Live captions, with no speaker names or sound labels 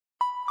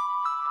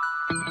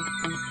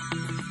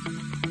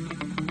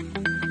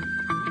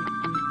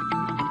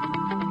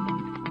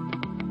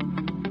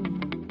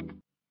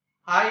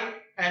Hi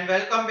and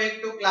welcome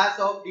back to class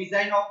of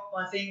Design of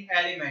Machine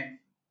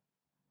Elements.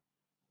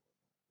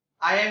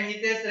 I am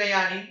Hitesh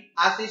Raiyani,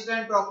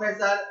 Assistant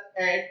Professor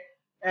at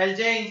LJ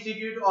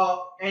Institute of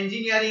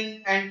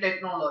Engineering and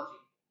Technology.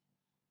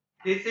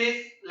 This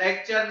is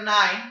lecture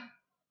 9,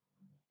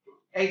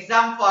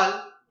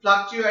 example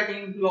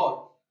fluctuating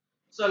load.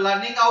 So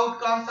learning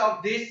outcomes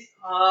of this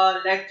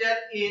lecture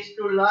is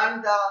to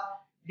learn the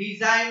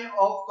design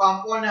of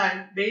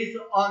component based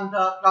on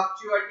the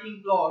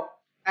fluctuating load,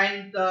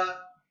 and the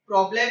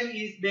problem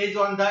is based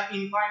on the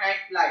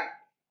infinite life.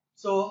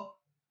 So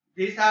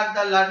these are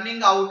the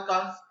learning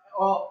outcomes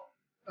of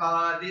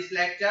these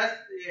lectures,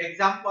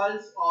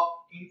 examples of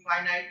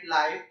infinite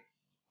life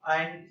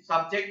and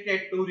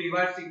subjected to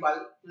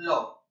reversible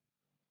law.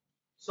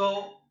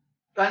 So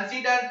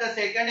consider the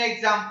second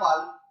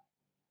example,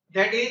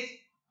 that is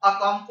a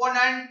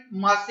component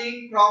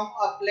machined from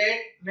a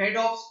plate made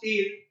of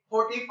steel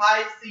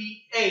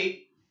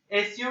 45C8.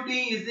 SUT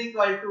is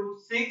equal to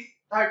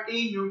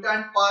 630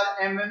 Newton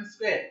per mm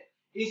square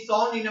is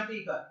shown in a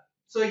figure.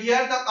 So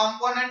here the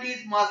component is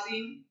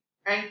machined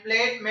and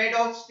plate made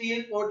of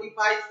steel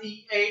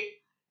 45C8.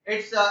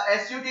 Its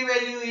SUT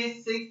value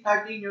is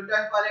 630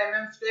 Newton per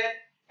mm square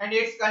and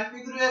its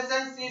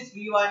configurations is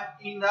given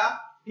in the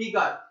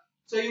figure.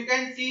 So you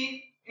can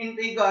see in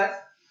figures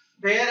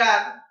there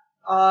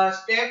are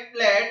step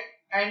plate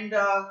and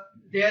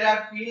there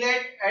are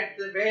fillet at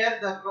where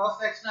the cross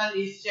sectional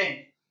is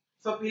changed.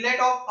 So fillet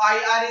of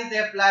 5R is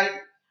applied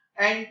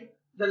and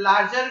the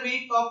larger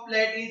width of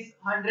plate is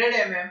 100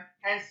 mm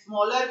and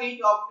smaller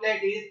width of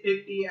plate is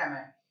 50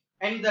 mm,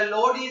 and the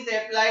load is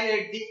applied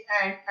at the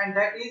end, and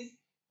that is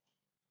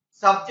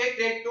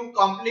subjected to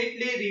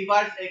completely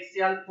reverse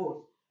axial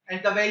force,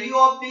 and the value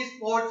of this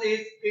force is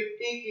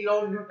 50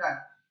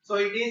 kilonewton. So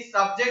it is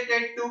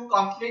subjected to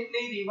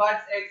completely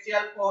reverse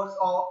axial force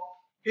of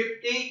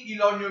 50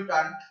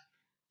 kilonewton.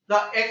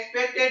 The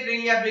expected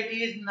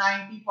reliability is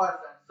 90%.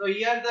 So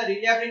here the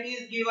reliability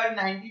is given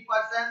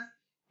 90%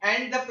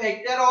 and the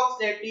factor of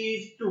safety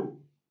is 2.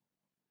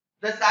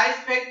 The size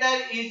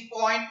factor is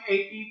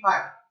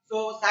 0.85.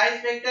 So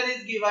size factor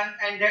is given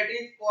and that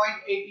is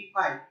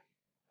 0.85.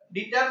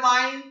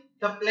 Determine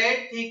the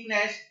plate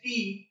thickness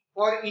T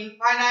for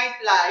infinite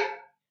life.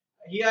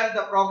 Here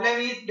the problem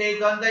is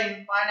based on the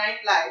infinite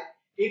life.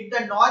 If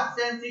the notch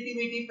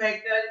sensitivity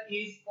factor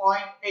is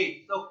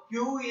 0.8, so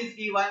Q is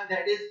given,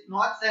 that is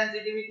notch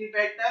sensitivity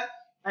factor,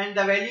 and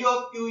the value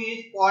of Q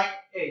is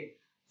 0.8.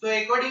 So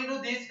according to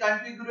these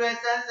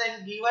configurations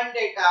and given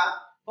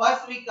data,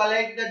 first we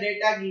collect the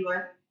data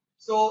given.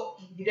 So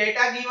the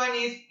data given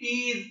is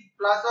T is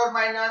plus or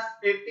minus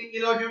 50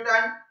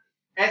 kilonewton,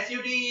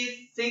 SUT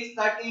is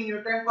 630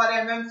 Newton per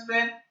mm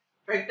square,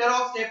 factor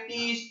of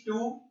safety is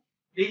 2,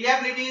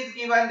 reliability is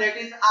given, that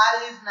is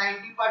R is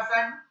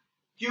 90%,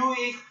 Q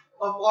is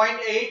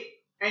 0.8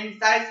 and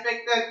size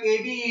factor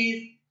KB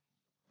is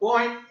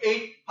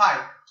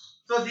 0.85.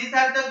 So these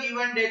are the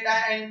given data,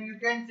 and you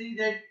can see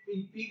that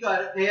in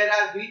figure there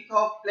are width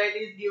of plate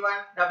is given,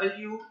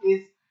 W1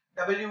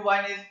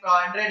 is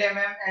 100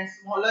 mm and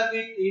smaller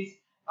width is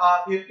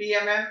 50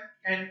 mm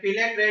and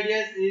fillet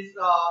radius is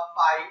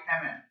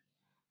 5 mm.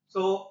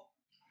 So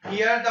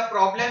here the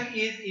problem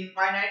is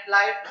infinite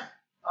life.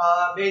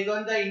 Based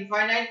on the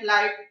infinite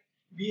life,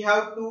 we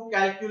have to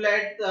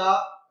calculate the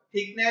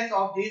thickness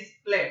of this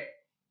plate.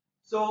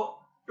 So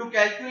to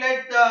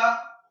calculate the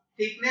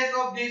thickness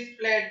of this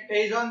plate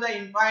based on the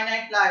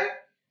infinite life,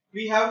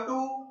 we have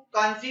to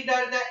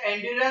consider the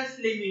endurance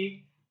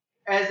limit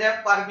as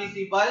a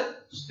permissible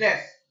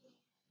stress.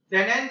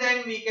 Then and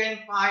then we can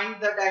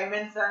find the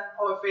dimension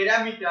or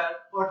parameter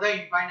for the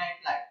infinite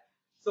life.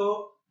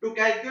 So to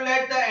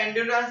calculate the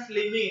endurance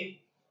limit,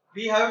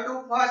 we have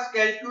to first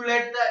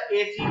calculate the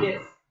AC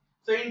days.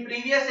 So in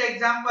previous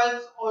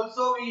examples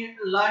also we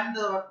learned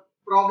the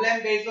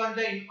problem based on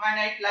the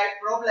infinite life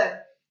problem,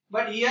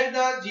 but here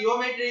the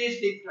geometry is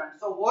different.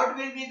 So what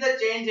will be the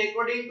change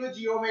according to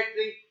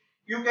geometry?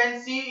 You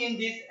can see in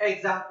this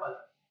example.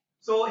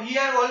 So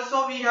here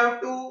also we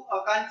have to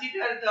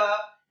consider the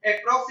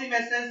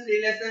approximations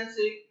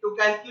relationship to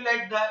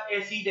calculate the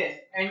AC days,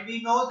 and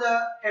we know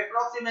the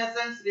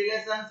approximations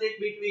relationship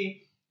between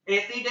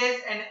AC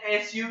days and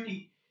SUT.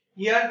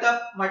 Here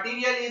the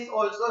material is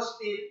also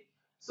steel,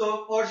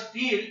 so for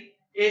steel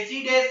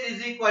AC days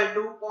is equal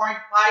to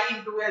 0.5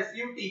 into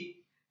SUT.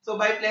 So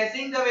by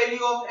placing the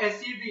value of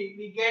SUT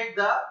we get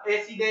the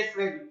AC days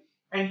value,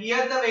 and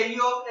here the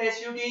value of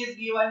SUT is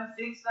given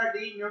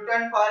 630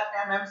 Newton per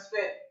mm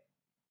square.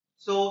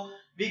 So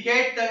we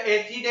get the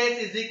AC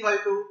days is equal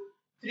to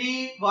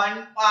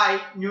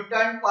 315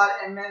 Newton per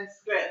mm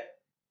square.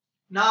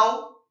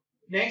 Now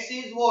next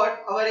is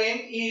what? Our aim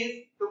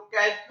is to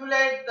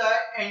calculate the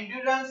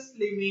endurance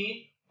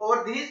limit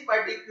for this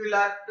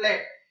particular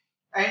plate.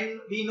 And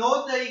we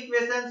know the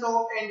equations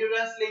of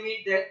endurance limit,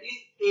 that is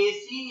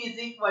AC is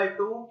equal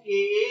to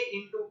KA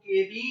into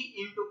KB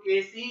into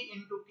KC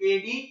into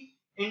KD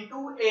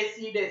into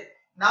AC days.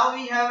 Now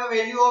we have a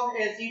value of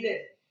AC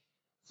days.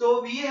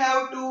 So we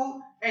have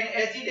to, and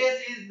AC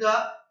days is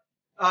the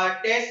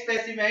test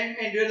specimen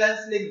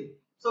endurance limit.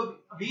 So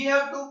we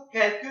have to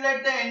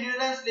calculate the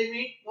endurance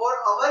limit for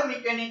our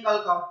mechanical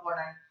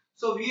component.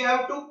 So we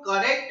have to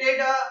correct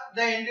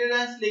the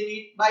endurance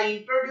limit by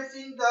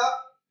introducing the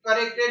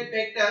corrected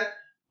vector,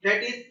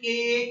 that is Ka,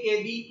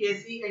 Kb,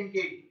 Kc and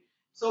Kd.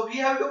 So we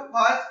have to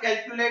first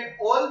calculate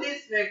all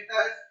these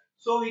vectors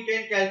so we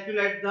can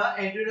calculate the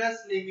endurance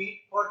limit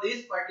for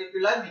this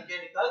particular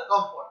mechanical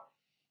component.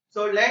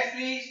 So let's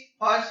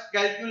first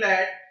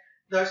calculate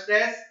the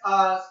stress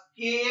Ka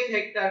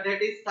vector,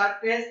 that is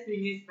surface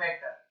finish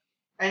vector.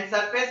 And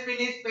surface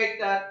finish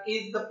vector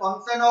is the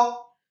function of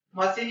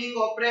machining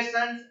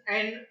operations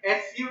and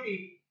SUT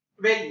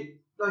value.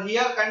 So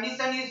here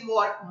condition is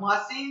what?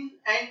 Machine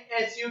and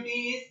SUT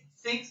is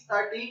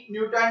 630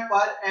 Newton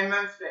per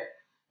mm square.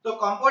 So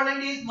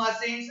component is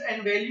machines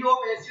and value of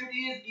SUT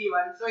is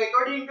given. So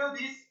according to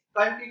these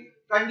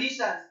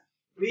conditions,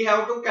 we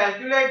have to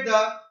calculate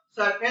the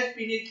surface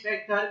finish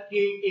vector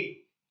Ka.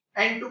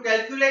 And to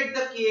calculate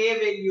the Ka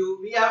value,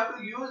 we have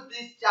to use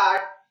this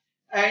chart,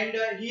 and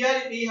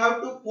here we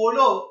have to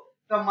follow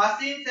the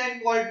machines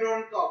and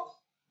cauldron curves,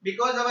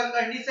 because our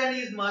condition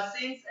is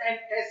machines and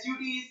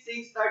SUT is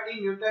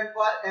 630 Newton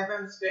per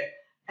mm square,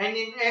 and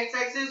in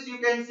x-axis you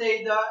can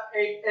say the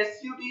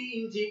SUT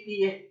in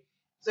GPa.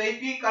 So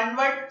if we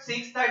convert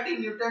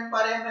 630 Newton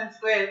per mm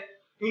square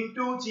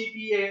into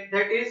GPa,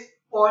 that is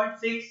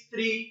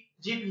 0.63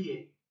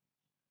 GPa.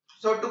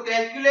 So to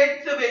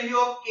calculate the value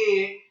of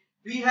K,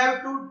 we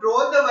have to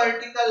draw the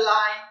vertical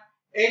line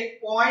at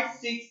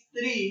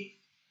 0.63,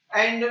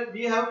 and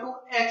we have to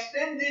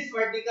extend this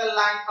vertical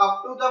line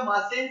up to the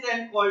machines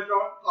and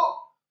cauldron curve.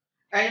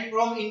 And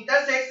from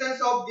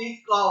intersections of this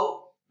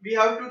curve, we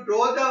have to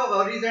draw the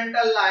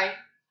horizontal line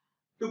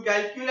to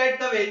calculate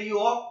the value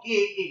of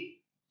Ka.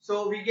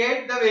 So we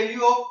get the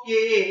value of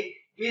Ka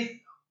is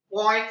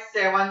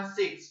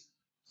 0.76.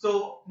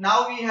 So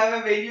now we have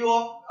a value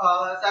of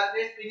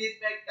surface finish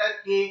vector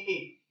Ka.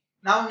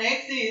 Now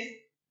next is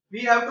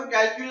we have to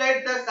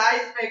calculate the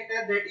size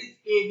factor, that is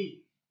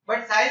Kb.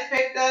 But size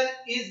factor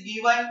is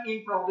given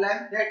in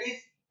problem, that is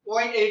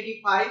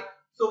 0.85.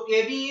 So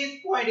Kb is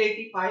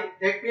 0.85.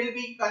 That will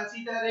be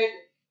considered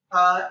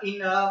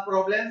in a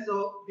problem.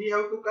 So we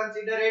have to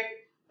consider it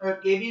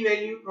Kb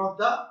value from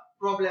the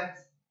problems.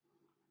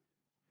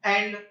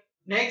 And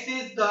next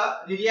is the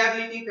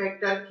reliability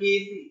factor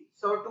Kc.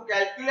 So to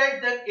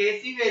calculate the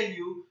Kc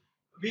value,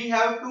 we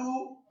have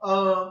to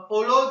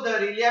follow the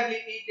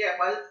reliability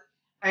tables,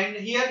 and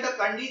here the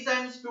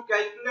conditions to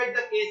calculate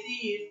the Kc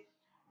is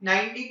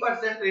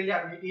 90%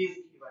 reliability is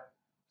given.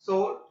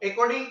 So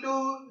according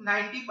to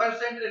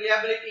 90%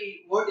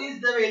 reliability, what is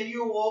the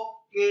value of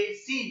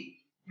Kc?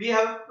 We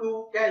have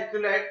to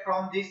calculate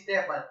from this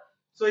table.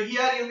 So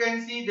here you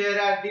can see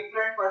there are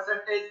different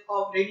percentage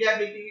of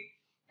reliability,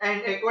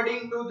 and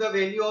according to the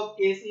value of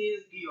Kc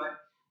is given.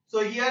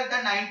 So here the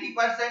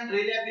 90%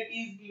 reliability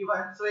is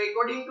given. So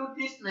according to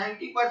this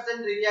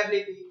 90%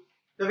 reliability,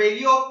 the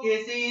value of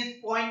Kc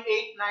is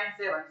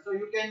 0.897. So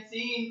you can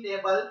see in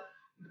table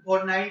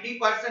for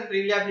 90%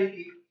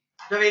 reliability,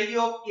 the value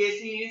of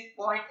Kc is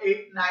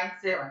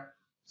 0.897.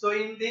 So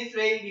in this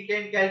way we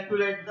can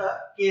calculate the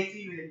Kc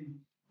value.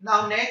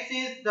 Now next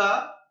is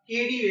the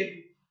Kd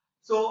value.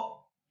 So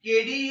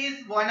Kd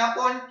is 1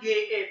 upon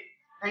Kf,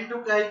 and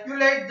to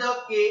calculate the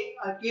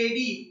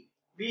Kd,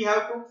 we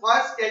have to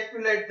first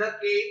calculate the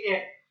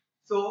Kf.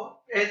 So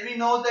as we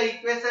know, the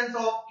equations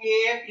of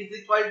Kf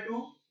is equal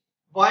to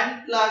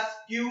 1 plus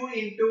Q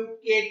into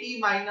Kt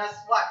minus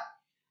 1.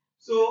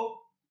 So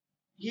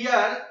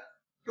here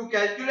to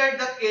calculate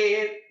the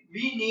Kf,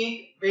 we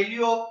need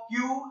value of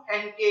Q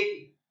and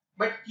Kt.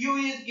 But Q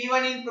is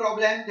given in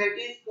problem, that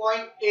is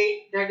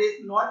 0.8, that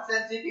is not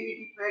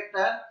sensitivity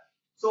factor.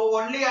 So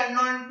only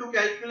unknown to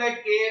calculate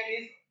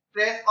Kf is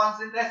stress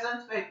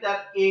concentration factor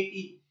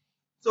Kt.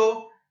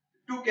 So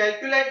to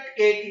calculate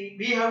Kt,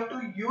 we have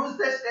to use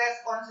the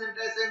stress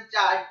concentration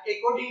chart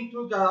according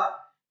to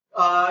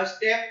the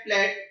step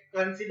plate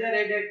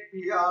considered at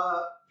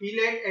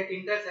fillet at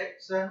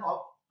intersection of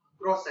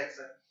cross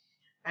section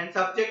and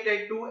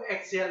subjected to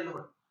axial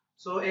load.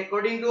 So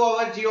according to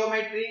our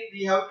geometry,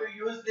 we have to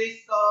use this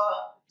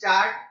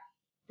chart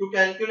to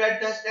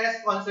calculate the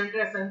stress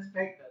concentration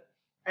factor.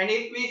 And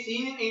if we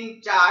see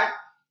in chart,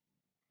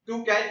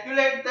 to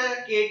calculate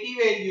the Kt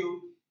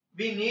value,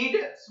 we need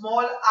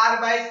small r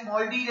by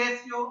small d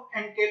ratio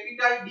and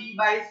capital D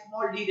by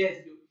small d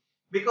ratio,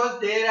 because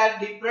there are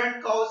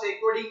different curves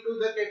according to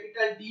the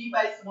capital D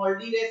by small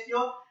d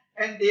ratio,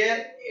 and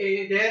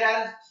there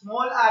are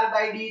small r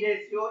by d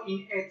ratio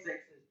in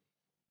x-axis.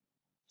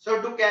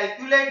 So to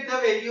calculate the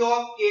value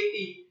of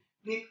Kt,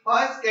 we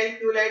first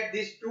calculate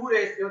these two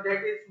ratio,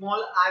 that is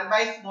small r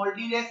by small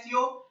d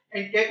ratio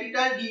and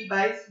capital D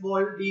by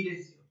small d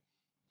ratio.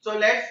 So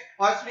let's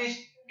first we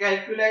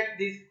calculate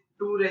these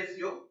two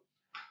ratio.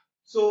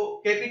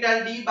 So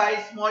capital D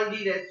by small d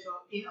ratio.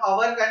 In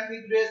our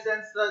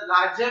configurations, the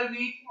larger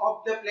width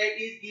of the plate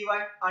is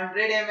given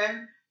 100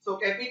 mm. So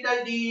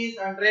capital D is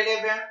 100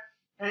 mm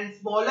and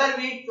smaller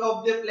width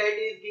of the plate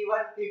is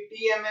given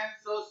 50 mm.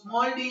 So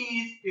small d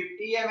is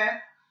 50 mm.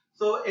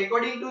 So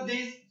according to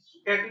this,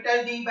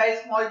 capital D by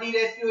small d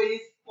ratio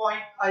is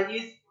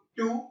is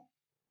 2.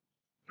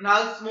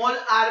 Now small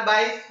r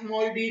by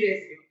small d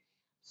ratio.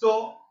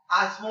 So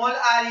a small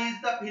r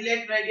is the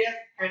fillet radius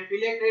and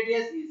fillet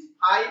radius is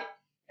 5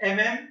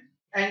 mm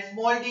and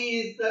small d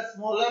is the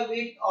smaller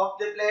width of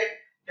the plate,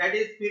 that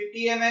is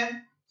 50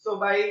 mm. So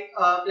by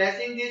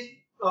placing this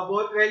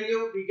both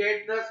value, we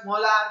get the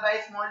small r by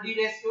small d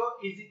ratio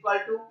is equal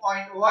to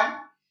 0.1.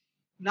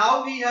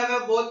 Now we have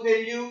a both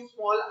value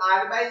small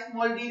r by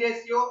small d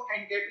ratio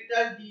and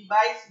capital D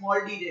by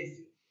small d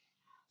ratio.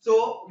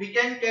 So we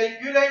can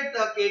calculate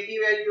the KT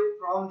value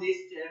from this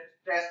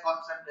stress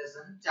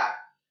concentration chart.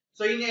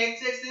 So in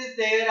x-axis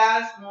there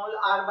are small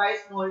r by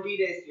small d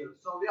ratio.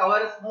 So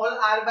our small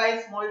r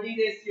by small d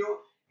ratio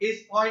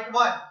is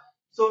 0.1.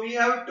 So we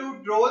have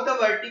to draw the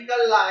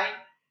vertical line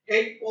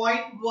at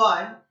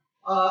 0.1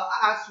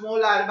 a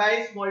small r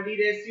by small d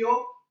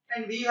ratio,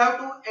 and we have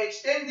to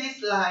extend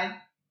this line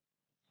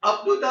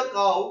up to the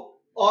curve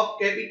of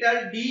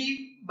capital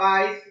D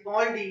by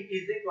small d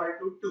is equal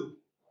to 2.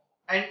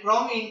 And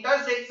from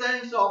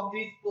intersections of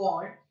this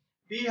point,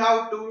 we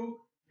have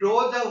to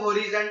draw the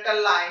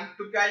horizontal line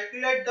to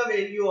calculate the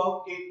value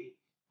of KT.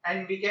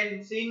 And we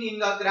can see in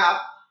the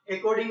graph,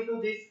 according to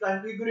this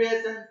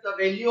configuration, the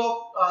value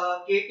of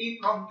KT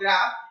from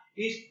graph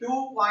is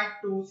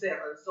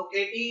 2.27. So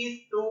KT is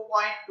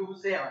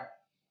 2.27.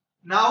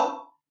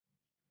 Now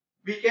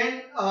we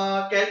can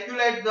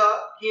calculate the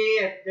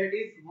Kf, that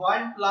is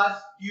 1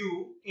 plus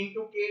Q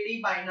into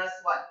Kd minus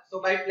 1. So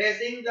by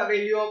placing the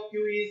value of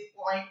Q is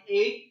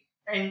 0.8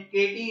 and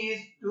Kd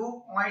is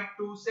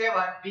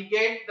 2.27, we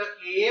get the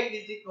Kf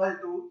is equal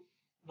to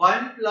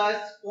 1 plus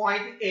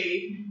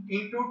 0.8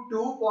 into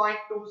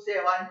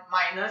 2.27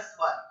 minus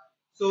 1.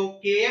 So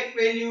Kf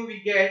value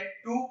we get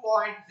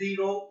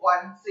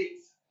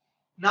 2.016.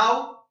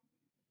 Now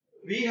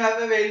we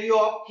have a value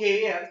of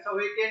Kf, so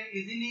we can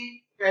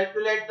easily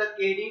calculate the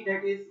Kd,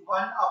 that is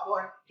 1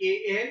 upon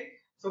Kf.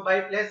 So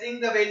by placing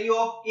the value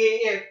of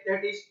Kf,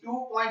 that is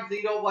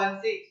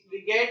 2.016,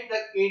 we get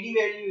the Kd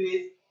value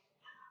is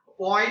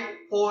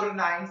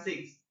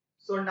 0.496.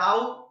 So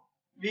now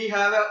we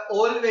have a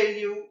all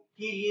value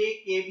Ka,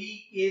 Kb,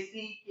 Kc,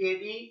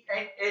 Kd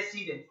and AC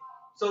dash.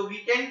 So we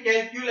can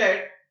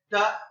calculate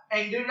the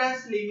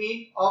endurance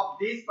limit of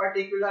this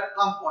particular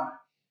component.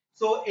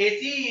 So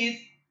AC is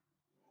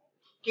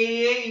Ka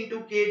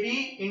into Kb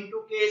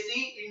into Kc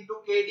into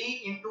Kd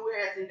into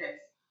AC dash.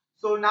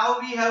 So now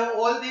we have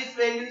all these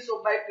values.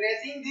 So by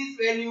placing this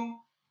value,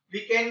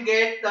 we can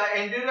get the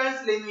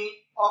endurance limit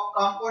of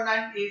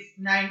component is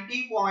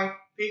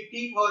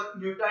 90.54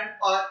 Newton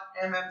per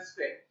mm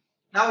square.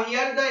 Now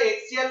here the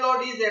axial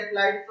load is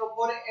applied. So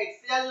for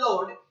axial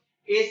load,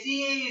 ACA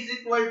is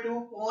equal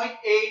to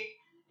 0.8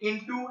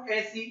 into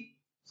AC.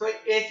 So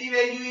AC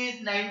value is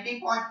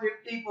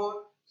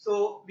 90.54.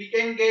 So we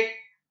can get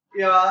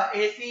ACA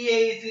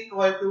is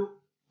equal to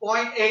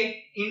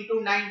 0.8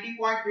 into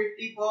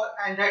 90.54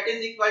 and that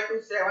is equal to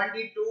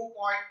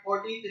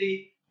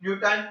 72.43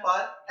 Newton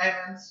per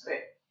mm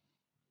square.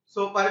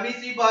 So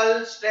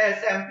permissible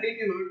stress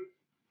amplitude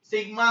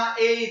sigma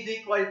A is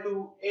equal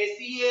to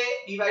ACA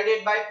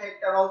divided by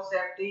factor of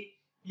safety.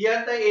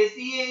 Here the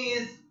ACA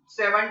is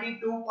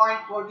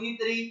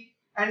 72.43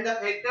 and the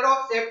factor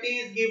of safety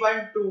is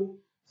given 2.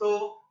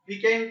 So we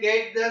can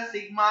get the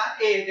sigma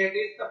A, that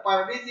is the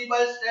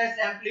permissible stress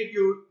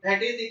amplitude,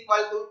 that is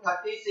equal to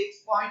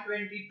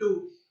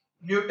 36.22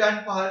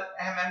 Newton per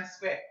mm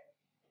square.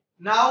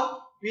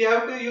 Now we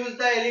have to use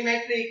the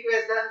elementary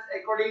equations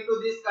according to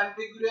this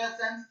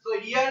configuration. So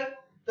here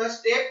the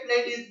step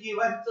plate is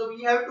given. So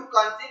we have to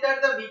consider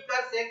the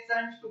weaker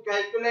sections to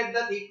calculate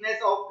the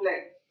thickness of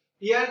plate.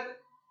 Here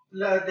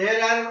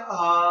there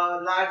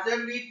are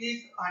larger width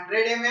is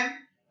 100 mm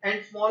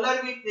and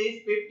smaller width is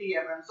 50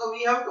 mm. So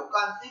we have to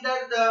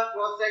consider the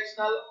cross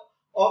sectional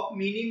of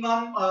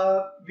minimum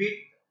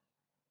width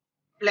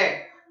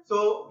plate.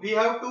 So we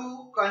have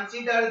to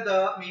consider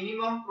the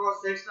minimum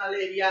cross sectional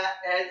area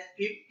as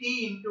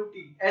 50 into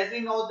T. As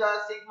we know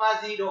the sigma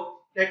 0,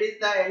 that is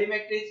the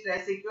elementary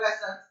stress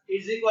equation,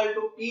 is equal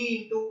to P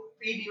into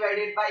P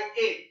divided by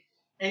A.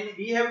 And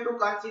we have to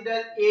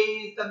consider A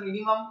is the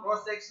minimum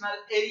cross sectional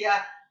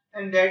area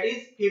and that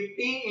is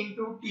 50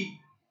 into T.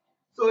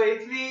 So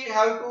if we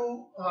have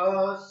to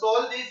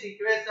solve this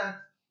equation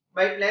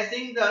by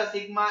placing the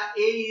sigma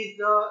A is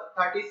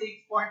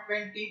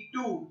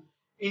 36.22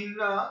 in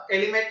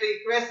elementary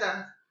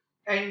equations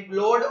and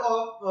load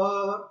of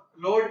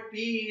load P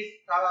is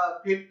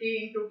 50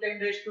 into 10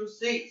 raised to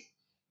 6,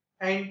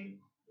 and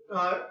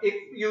if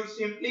you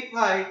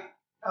simplify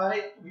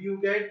you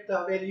get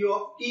the value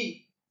of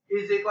T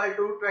is equal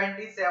to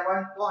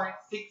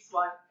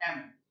 27.61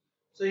 mm.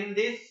 So in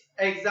this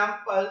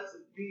examples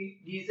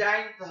we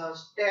designed the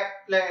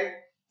step plate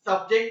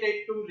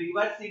subjected to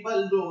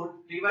reversible load,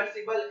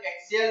 reversible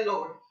axial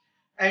load,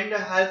 and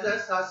has a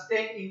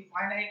sustained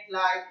infinite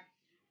life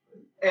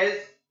as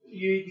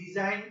you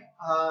design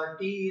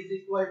T is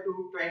equal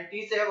to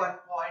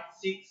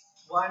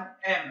 27.61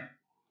 mm.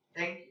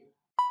 Thank you.